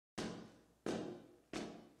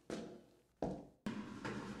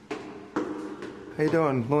How you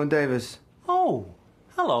doing? Llewyn Davis. Oh,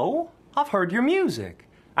 hello. I've heard your music.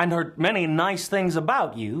 And heard many nice things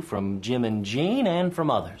about you from Jim and Jean and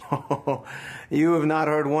from others. You have not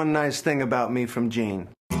heard one nice thing about me from Jean.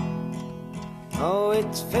 Oh,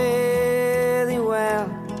 it's fairly well,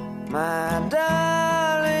 my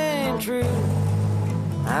darling, true.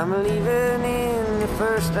 I'm leaving in the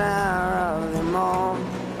first hour of the morning.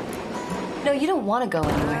 No, you don't want to go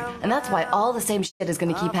anywhere. And that's why all the same shit is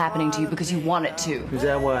going to keep happening to you because you want it to. Is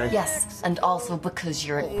that why? Yes, and also because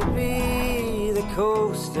you're... Maybe the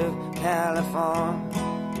coast of California.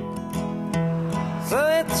 So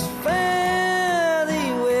it's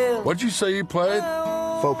fairly well. What'd you say you played?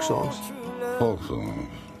 Folk songs. Folk songs.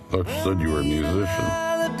 Thought you said you were a musician.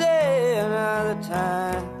 Another day, another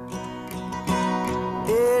time.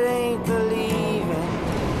 It ain't the leaving.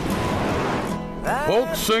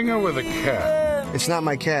 Folk singer with a cat. It's not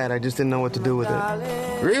my cat. I just didn't know what to do with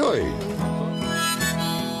it. Really?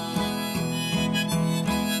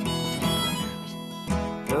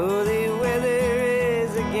 Though the weather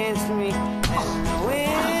is against me and the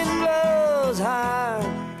wind blows hard,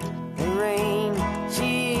 the rain,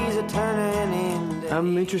 she's a turning into...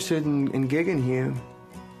 I'm interested in gigging here.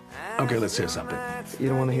 Okay, let's hear something. You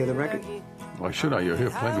don't want to hear the record? Why should I? You're here.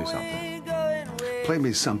 Play me something. Play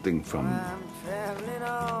me something from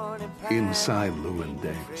Inside Llewyn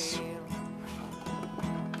Davis.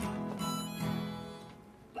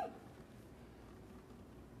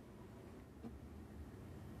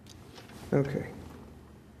 Okay.